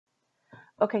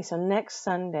Okay, so next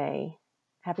Sunday,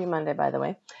 happy Monday, by the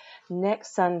way.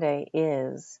 Next Sunday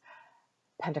is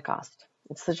Pentecost.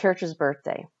 It's the church's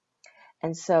birthday.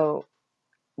 And so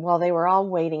while they were all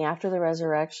waiting after the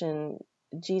resurrection,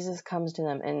 Jesus comes to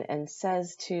them and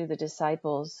says to the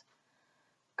disciples,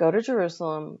 go to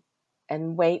Jerusalem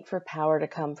and wait for power to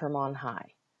come from on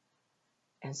high.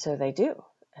 And so they do.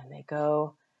 And they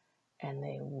go and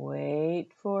they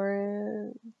wait for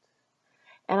it.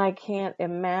 And I can't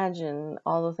imagine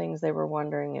all the things they were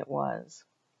wondering it was.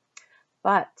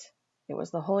 But it was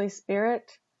the Holy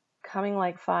Spirit coming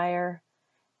like fire,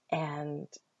 and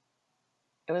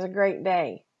it was a great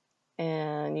day.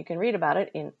 And you can read about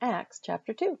it in Acts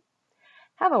chapter 2.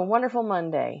 Have a wonderful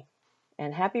Monday,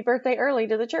 and happy birthday early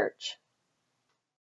to the church.